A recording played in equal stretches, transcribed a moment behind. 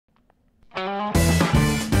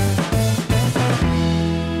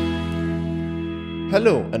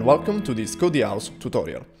Hello and welcome to this CodyHouse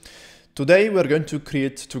tutorial. Today we are going to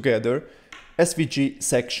create together SVG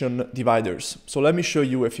section dividers. So let me show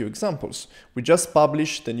you a few examples. We just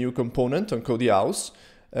published a new component on CodyHouse,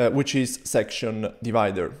 which is section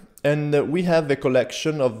divider. And we have a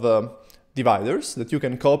collection of dividers that you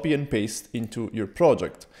can copy and paste into your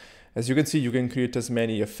project. As you can see, you can create as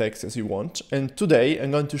many effects as you want. And today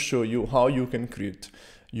I'm going to show you how you can create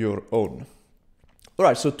your own.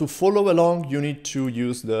 Alright, so to follow along, you need to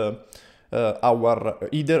use either our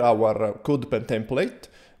Codepen template,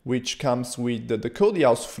 which comes with the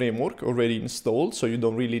CodyHouse framework already installed, so you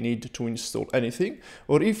don't really need to install anything.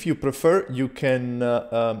 Or if you prefer, you can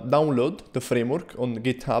download the framework on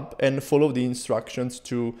GitHub and follow the instructions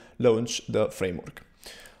to launch the framework.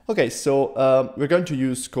 Okay, so we're going to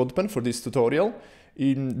use Codepen for this tutorial.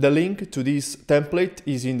 The link to this template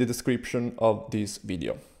is in the description of this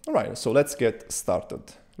video. Alright, so let's get started.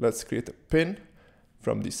 Let's create a pin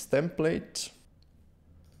from this template.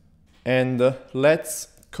 And let's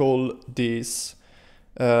call this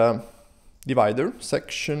divider,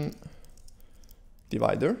 section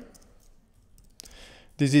divider.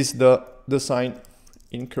 This is the design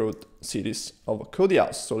in code series of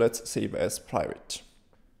CodyHouse, so let's save as private.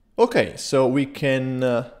 Okay, so we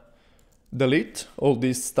can delete all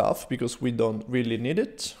this stuff because we don't really need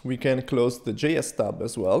it. We can close the JS tab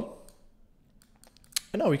as well.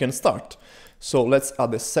 And now we can start. So let's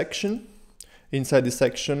add a section. Inside the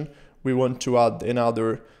section, we want to add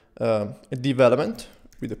another div element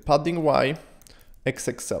with a padding Y,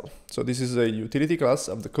 XXL. So this is a utility class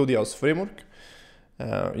of the CodyHouse framework.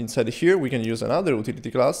 Inside here, we can use another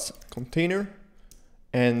utility class, container,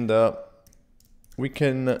 and we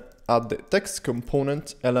can add the text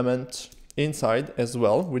component element inside as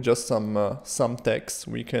well with just some text.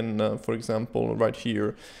 We can, for example, write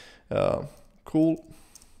here cool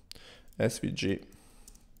SVG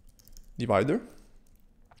divider,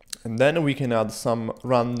 and then we can add some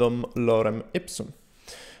random lorem ipsum.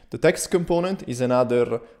 The text component is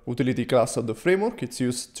another utility class of the framework. It's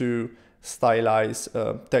used to stylize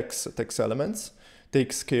text elements.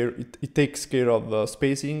 It takes care of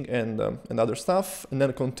spacing and other stuff. And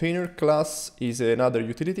then container class is another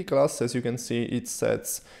utility class. As you can see, it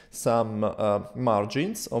sets some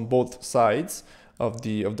margins on both sides of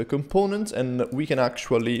the component, and we can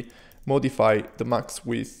actually modify the max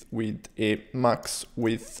width with a max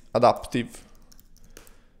width adaptive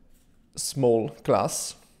small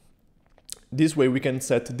class. This way we can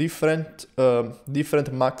set different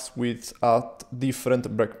max widths at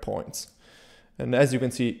different breakpoints. And as you can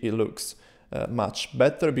see, it looks much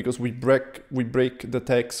better because we break the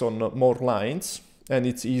text on more lines and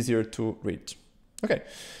it's easier to read. Okay,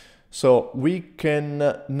 so we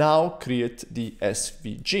can now create the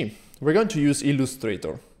SVG. We're going to use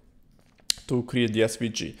Illustrator to create the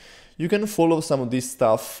SVG. You can follow some of this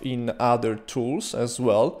stuff in other tools as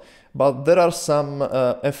well, but there are some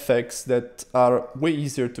effects that are way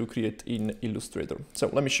easier to create in Illustrator. So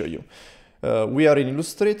let me show you. We are in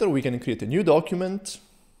Illustrator, we can create a new document.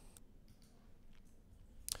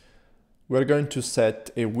 We're going to set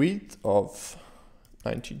a width of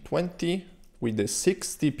 1920 with the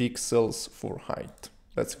 60 pixels for height.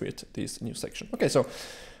 Let's create this new section. Okay, so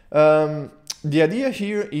the idea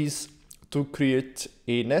here is to create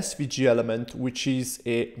an SVG element which is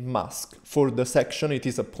a mask for the section it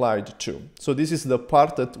is applied to. So this is the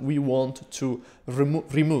part that we want to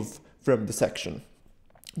remove from the section.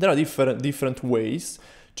 There are different ways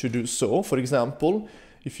to do so. For example,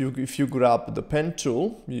 if you grab the pen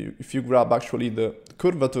tool, if you grab actually the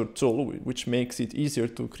curvature tool, which makes it easier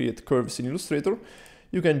to create curves in Illustrator,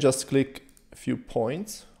 you can just click a few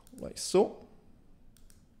points like so.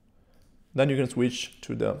 Then you can switch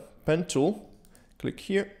to the pen tool, click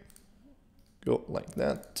here, go like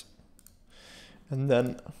that. And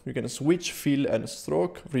then you can switch fill and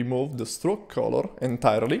stroke, remove the stroke color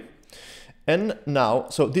entirely. And now,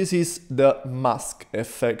 so this is the mask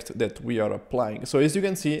effect that we are applying. So as you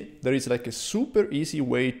can see, there is like a super easy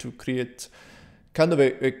way to create kind of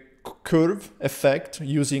a curve effect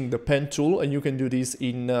using the pen tool, and you can do this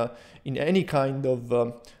in any kind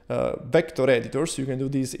of vector editors. You can do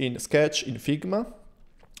this in Sketch, in Figma,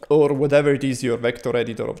 or whatever it is your vector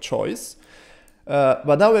editor of choice.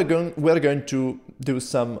 But now we're going to do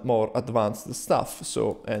some more advanced stuff.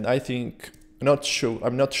 So, and I think I'm not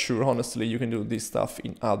sure, honestly, you can do this stuff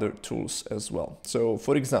in other tools as well. So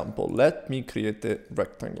for example, let me create a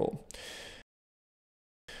rectangle.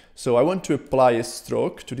 So I want to apply a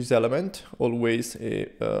stroke to this element, always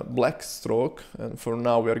a black stroke. And for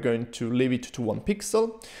now, we are going to leave it to 1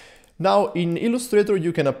 pixel. Now in Illustrator,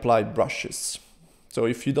 you can apply brushes. So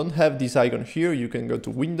if you don't have this icon here, you can go to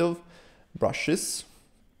Window, Brushes.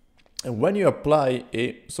 And when you apply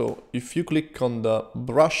so if you click on the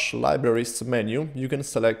Brush Libraries menu, you can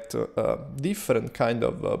select different kind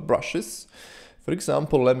of brushes. For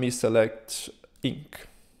example, let me select ink.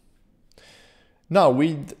 Now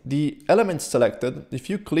with the element selected, if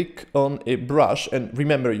you click on a brush, and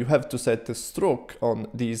remember you have to set a stroke on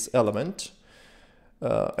this element,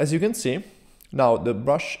 as you can see, now the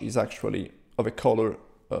brush is actually of a color,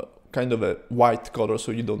 kind of a white color,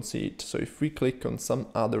 so you don't see it. So if we click on some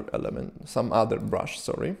other element, some other brush,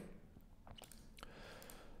 sorry,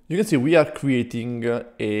 you can see we are creating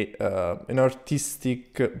an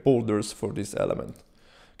artistic borders for this element.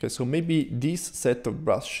 Okay, so maybe this set of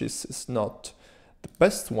brushes is not the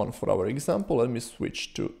best one for our example. Let me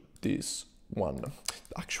switch to this one.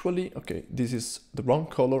 Actually, okay, this is the wrong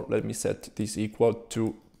color. Let me set this equal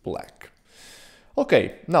to black.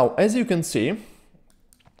 Okay, now as you can see,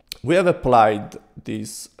 we have applied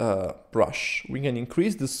this brush. We can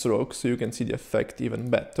increase the stroke so you can see the effect even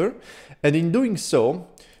better. And in doing so,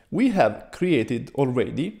 we have created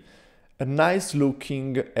already a nice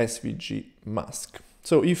looking SVG mask.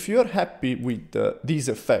 So if you're happy with this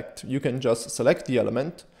effect, you can just select the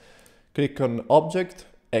element, click on Object,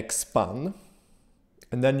 Expand,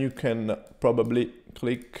 and then you can probably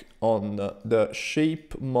click on the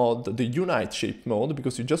shape mode, the Unite shape mode,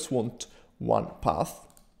 because you just want one path.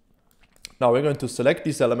 Now we're going to select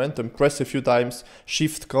this element and press a few times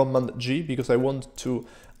Shift-Command-G because I want to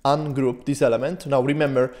ungroup this element. Now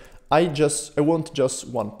remember, I want just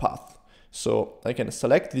one path. So I can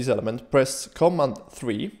select this element, press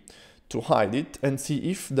Command-3 to hide it and see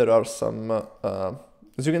if there are some,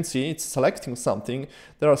 as you can see, it's selecting something.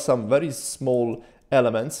 There are some very small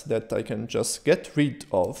elements that I can just get rid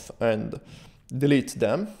of and delete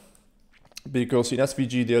them, because in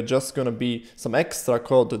SVG they're just going to be some extra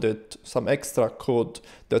code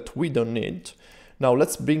that we don't need. Now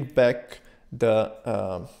let's bring back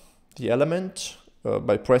the element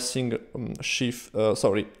by pressing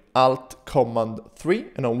Alt-Command-3,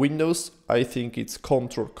 and on Windows I think it's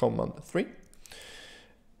Control-Command-3.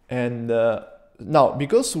 And now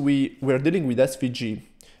because we're dealing with SVG,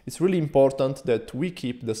 it's really important that we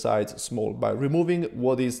keep the size small by removing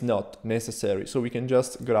what is not necessary. So we can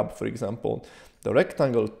just grab, for example, the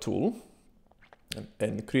rectangle tool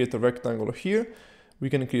and create a rectangle here. We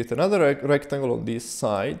can create another rectangle on this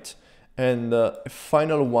side and a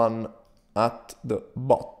final one at the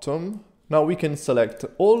bottom. Now we can select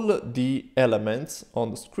all the elements on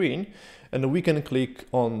the screen and we can click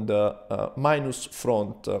on the minus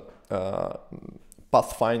front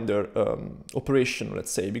Pathfinder operation,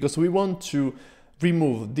 let's say, because we want to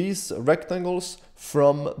remove these rectangles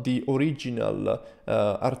from the original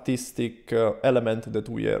artistic element that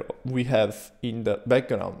we have in the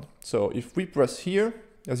background. So if we press here,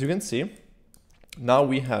 as you can see, now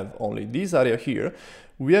we have only this area here.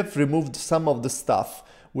 We have removed some of the stuff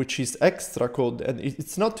which is extra code and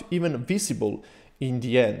it's not even visible in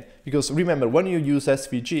the end, because remember, when you use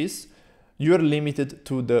SVGs, you are limited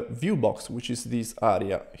to the view box, which is this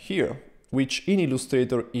area here, which in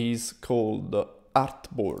Illustrator is called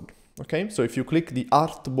artboard. Okay, so if you click the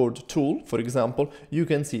artboard tool, for example, you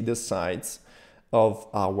can see the size of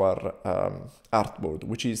our artboard,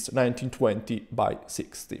 which is 1920 by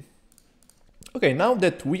 60. Okay, now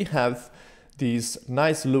that we have this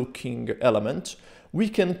nice looking element, we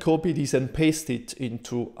can copy this and paste it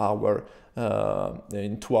into our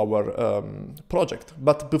project.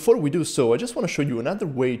 But before we do so, I just want to show you another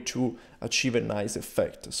way to achieve a nice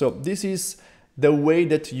effect. So this is the way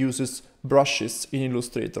that uses brushes in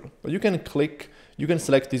Illustrator. You can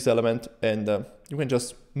select this element and you can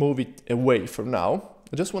just move it away for now.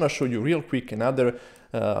 I just want to show you real quick another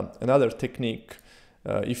technique.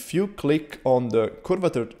 If you click on the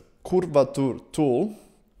curvature tool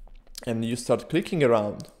and you start clicking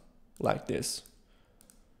around like this,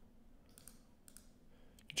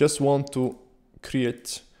 just want to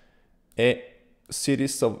create a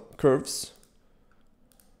series of curves.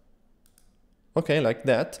 Okay, like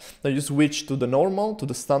that. Now you switch to the normal, to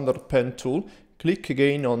the standard pen tool, click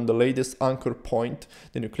again on the latest anchor point,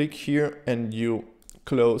 then you click here and you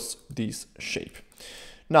close this shape.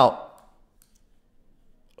 Now,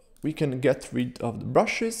 we can get rid of the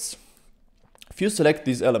brushes. If you select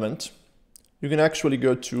this element, you can actually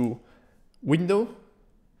go to Window,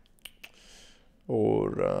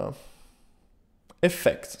 or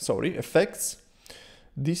Effects,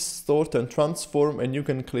 Distort and Transform, and you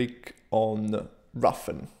can click on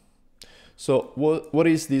Roughen. So what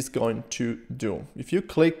is this going to do? If you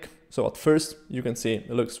click So at first you can see it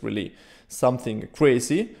looks really something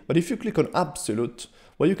crazy, but if you click on absolute,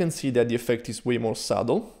 well, you can see that the effect is way more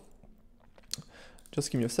subtle. Just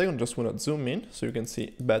give me a second, just want to zoom in so you can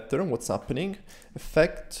see better what's happening.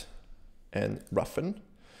 Effect and roughen,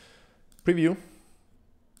 preview,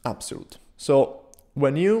 absolute. So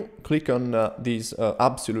when you click on this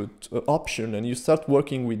absolute option and you start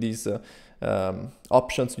working with these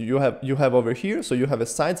options you have over here, so you have a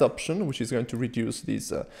size option which is going to reduce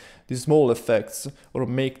these small effects or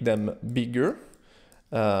make them bigger,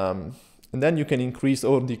 and then you can increase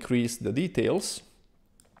or decrease the details.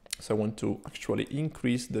 So I want to actually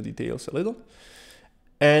increase the details a little.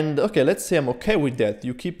 And okay, let's say I'm okay with that.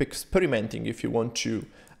 You keep experimenting if you want to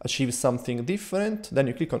achieve something different. Then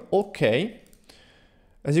you click on OK.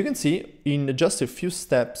 As you can see, in just a few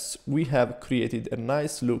steps, we have created a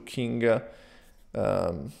nice looking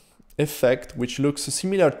effect, which looks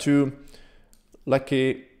similar to like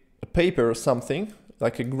a paper or something,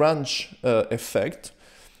 like a grunge effect.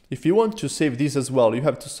 If you want to save this as well, you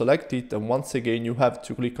have to select it, and once again you have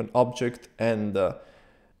to click on Object and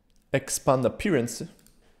Expand Appearance.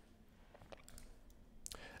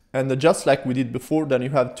 And just like we did before, then you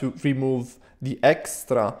have to remove the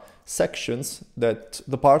extra sections, that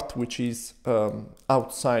the part which is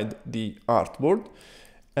outside the artboard.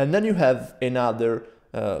 And then you have another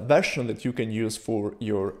version that you can use for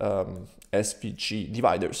your SVG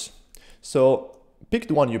dividers. So pick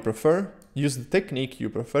the one you prefer. Use the technique you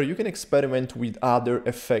prefer. You can experiment with other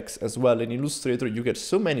effects as well. In Illustrator, you get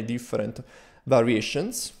so many different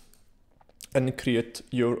variations and create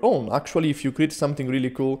your own. Actually, if you create something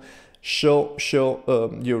really cool, show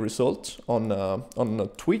your result on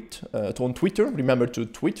Twitter. Remember to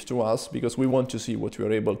tweet to us because we want to see what you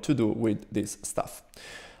are able to do with this stuff.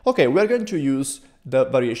 Okay, we are going to use the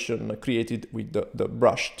variation created with the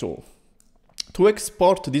brush tool. To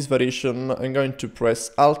export this variation, I'm going to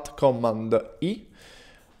press Alt-Command-E,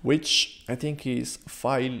 which I think is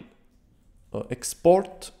File,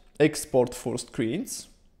 Export for Screens.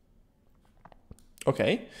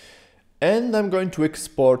 Okay, and I'm going to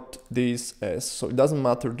export this as, so it doesn't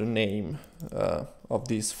matter the name of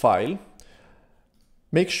this file.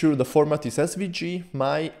 Make sure the format is SVG.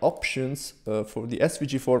 My options for the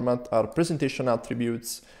SVG format are presentation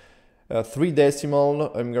attributes, 3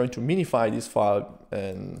 decimal. I'm going to minify this file,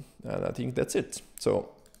 and I think that's it. So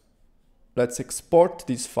let's export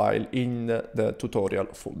this file in the tutorial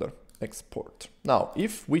folder. Export. Now,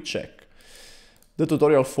 if we check the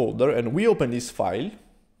tutorial folder and we open this file,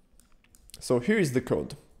 so here is the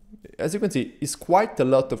code. As you can see, it's quite a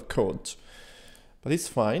lot of code, but it's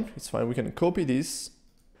fine. It's fine. We can copy this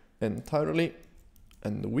entirely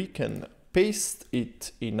and we can paste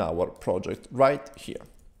it in our project right here.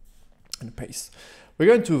 And paste. We're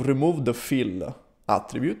going to remove the fill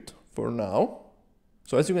attribute for now.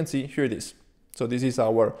 So as you can see, here it is. So this is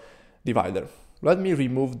our divider. Let me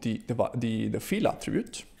remove the fill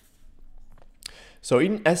attribute. So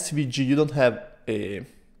in SVG, you don't have a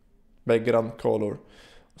background color,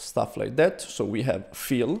 stuff like that. So we have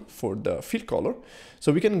fill for the fill color.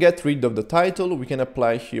 So we can get rid of the title. We can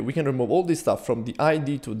apply here. We can remove all this stuff from the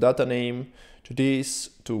ID to data name, to this,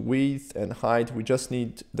 to width and height. We just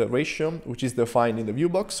need the ratio, which is defined in the view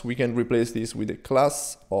box. We can replace this with a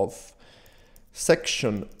class of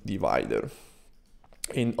section divider.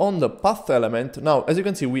 And on the path element, now as you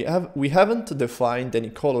can see, we haven't defined any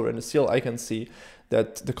color, and still I can see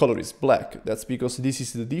that the color is black. That's because this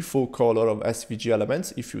is the default color of SVG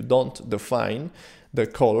elements. If you don't define the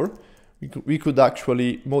color, we could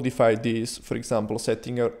actually modify this, for example,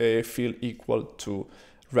 setting a fill equal to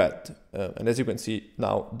red. And as you can see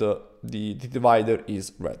now, the divider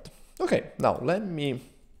is red. Okay, now let me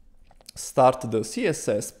start the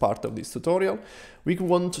CSS part of this tutorial. We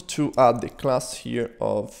want to add a class here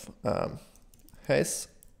of has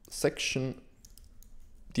section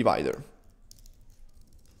divider.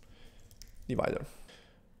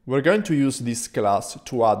 We're going to use this class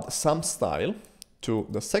to add some style to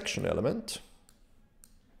the section element.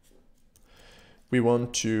 We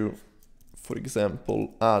want to, for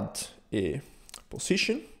example, add a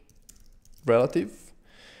position, relative,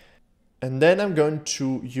 and then I'm going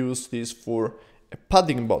to use this for a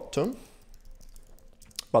padding button,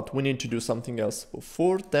 but we need to do something else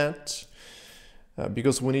before that,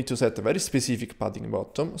 because we need to set a very specific padding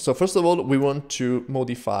button. So first of all, we want to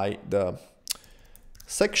modify the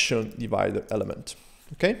section divider element,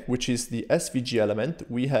 okay, which is the SVG element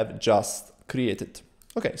we have just created.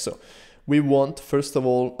 Okay, so we want, first of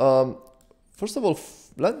all,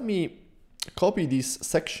 let me copy this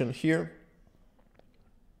section here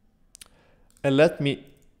and let me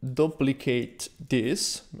duplicate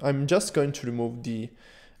this. I'm just going to remove the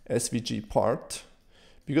SVG part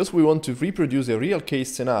because we want to reproduce a real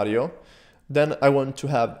case scenario. Then I want to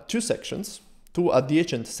have two sections, two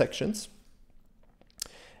adjacent sections.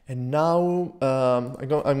 And now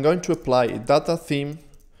I'm going to apply a data theme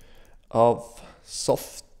of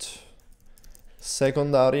soft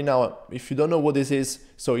secondary. Now, if you don't know what this is,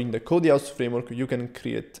 so in the CodyHouse framework, you can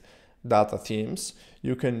create data themes.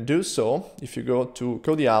 You can do so if you go to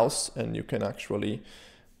CodyHouse and you can actually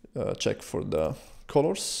check for the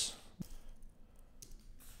colors.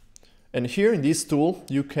 And here in this tool,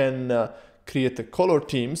 you can create the color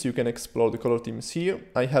themes. You can explore the color themes here.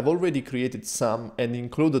 I have already created some and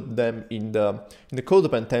included them in the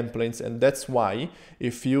Codepen templates, and that's why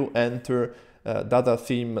if you enter data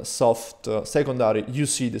theme soft secondary, you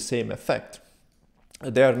see the same effect.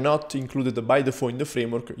 They are not included by default in the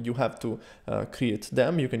framework. You have to create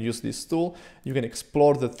them. You can use this tool. You can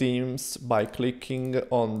explore the themes by clicking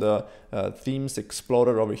on the themes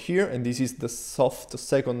explorer over here, and this is the soft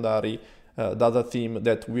secondary data theme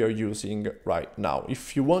that we are using right now.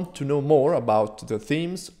 If you want to know more about the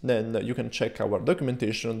themes, then you can check our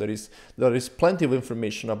documentation. There is plenty of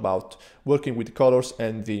information about working with colors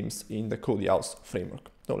and themes in the CodyHouse framework.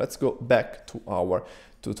 Now let's go back to our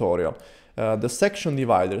tutorial. The section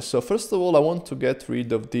divider. So first of all, I want to get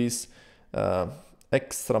rid of this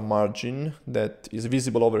extra margin that is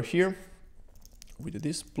visible over here with the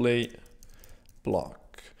display block.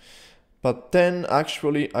 But then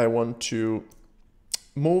actually I want to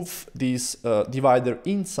move this divider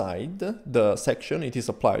inside the section it is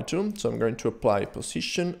applied to. So I'm going to apply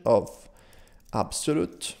position of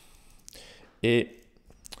absolute, a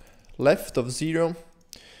left of 0,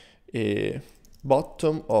 a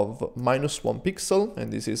bottom of -1 pixel,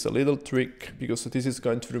 and this is a little trick because this is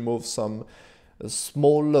going to remove some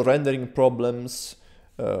small rendering problems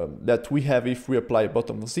that we have if we apply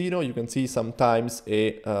bottom of 0. You can see sometimes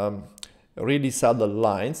really subtle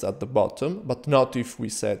lines at the bottom, but not if we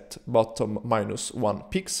set bottom -1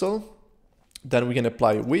 pixel. Then we can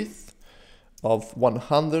apply width of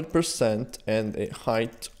 100% and a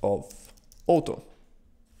height of auto.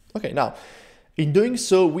 Okay, now in doing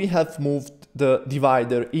so, we have moved the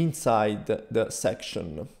divider inside the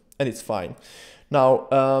section, and it's fine. Now,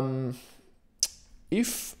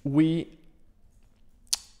 if we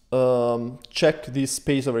check this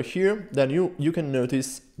space over here, then you can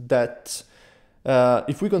notice that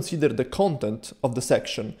if we consider the content of the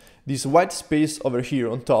section, this white space over here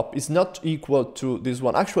on top is not equal to this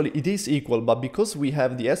one. Actually, it is equal, but because we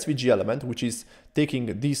have the SVG element, which is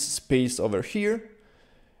taking this space over here,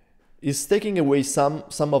 is taking away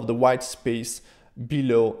some of the white space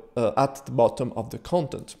below at the bottom of the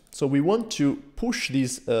content. So we want to push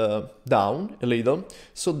this down a little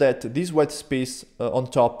so that this white space on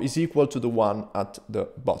top is equal to the one at the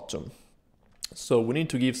bottom. So we need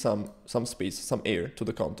to give some space, some air to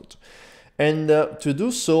the content. And to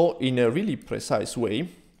do so in a really precise way,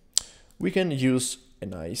 we can use a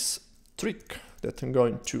nice trick that I'm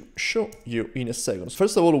going to show you in a second.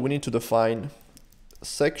 First of all, we need to define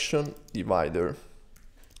section divider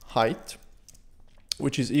height,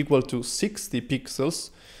 which is equal to 60 pixels.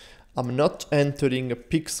 I'm not entering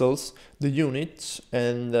pixels, the units,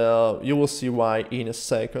 and you will see why in a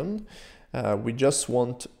second. We just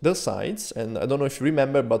want the sides, and I don't know if you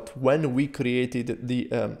remember, but when we created the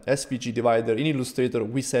SVG divider in Illustrator,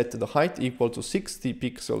 we set the height equal to 60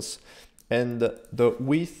 pixels and the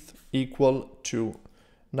width equal to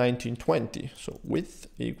 1920. So width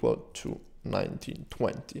equal to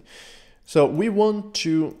 1920. So we want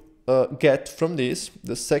to get from this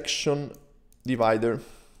the section divider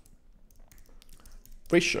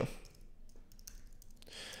ratio,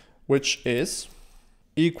 which is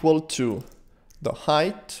equal to the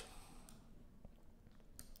height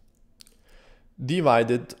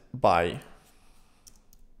divided by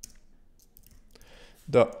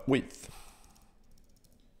the width.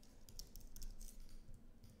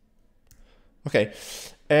 Okay,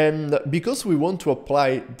 and because we want to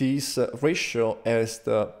apply this ratio as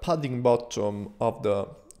the padding bottom of the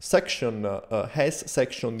section has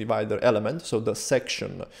section divider element, so the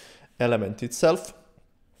section element itself,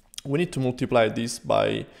 we need to multiply this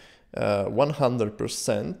by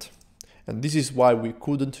 100%, and this is why we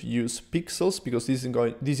couldn't use pixels, because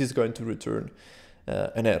this is going to return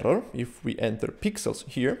an error if we enter pixels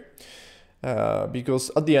here,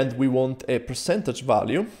 because at the end we want a percentage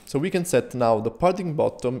value. So we can set now the padding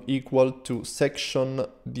bottom equal to section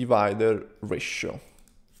divider ratio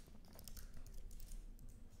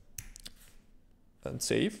and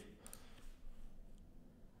save.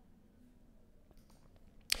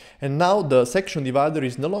 And now the section divider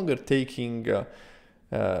is no longer taking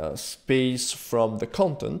space from the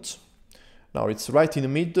content. Now it's right in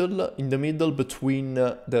the middle between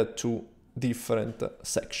the two different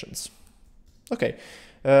sections. Okay,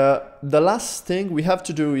 the last thing we have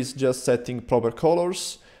to do is just setting proper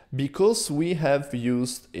colors. Because we have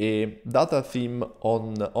used a data theme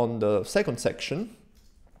on the second section,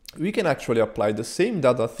 we can actually apply the same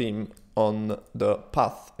data theme on the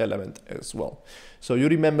path element as well. So you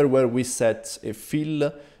remember where we set a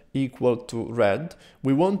fill equal to red.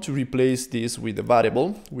 We want to replace this with a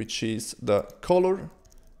variable, which is the color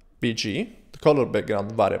BG, the color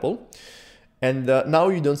background variable. And now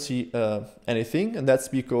you don't see anything, and that's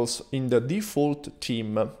because in the default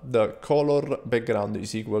theme, the color background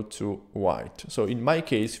is equal to white. So in my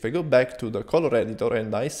case, if I go back to the color editor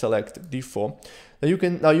and I select default,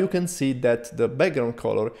 now you can see that the background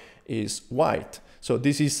color is white. So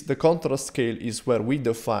this is the contrast scale is where we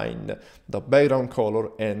define the background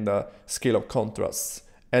color and the scale of contrasts,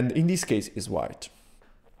 and in this case is white.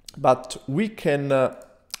 But we can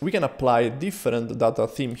apply a different data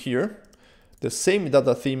theme here. The same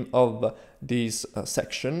data theme of this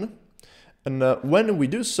section. And when we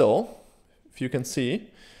do so, if you can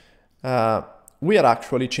see, we are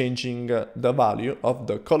actually changing the value of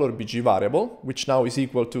the color BG variable, which now is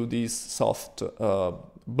equal to this soft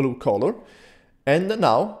blue color. And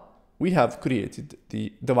now we have created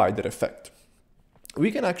the divider effect.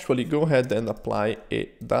 We can actually go ahead and apply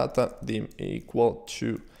a data theme equal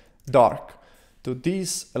to dark to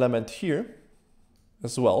this element here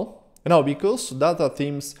as well. Now, because data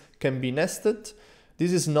themes can be nested,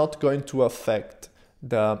 this is not going to affect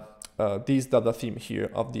this data theme here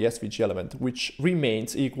of the SVG element, which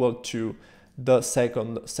remains equal to the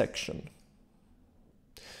second section.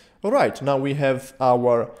 All right, now we have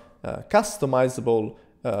our customizable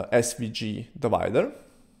SVG divider,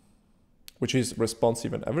 which is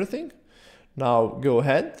responsive and everything. Now go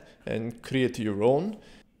ahead and create your own,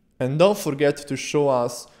 and don't forget to show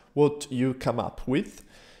us what you come up with.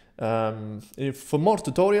 For more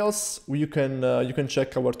tutorials, you can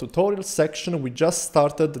check our tutorials section. We just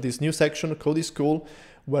started this new section, Cody School,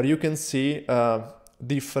 where you can see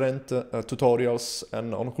different tutorials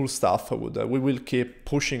and on cool stuff. We will keep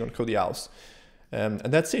pushing on CodyHouse. And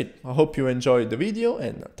that's it. I hope you enjoyed the video,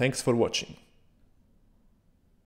 and thanks for watching.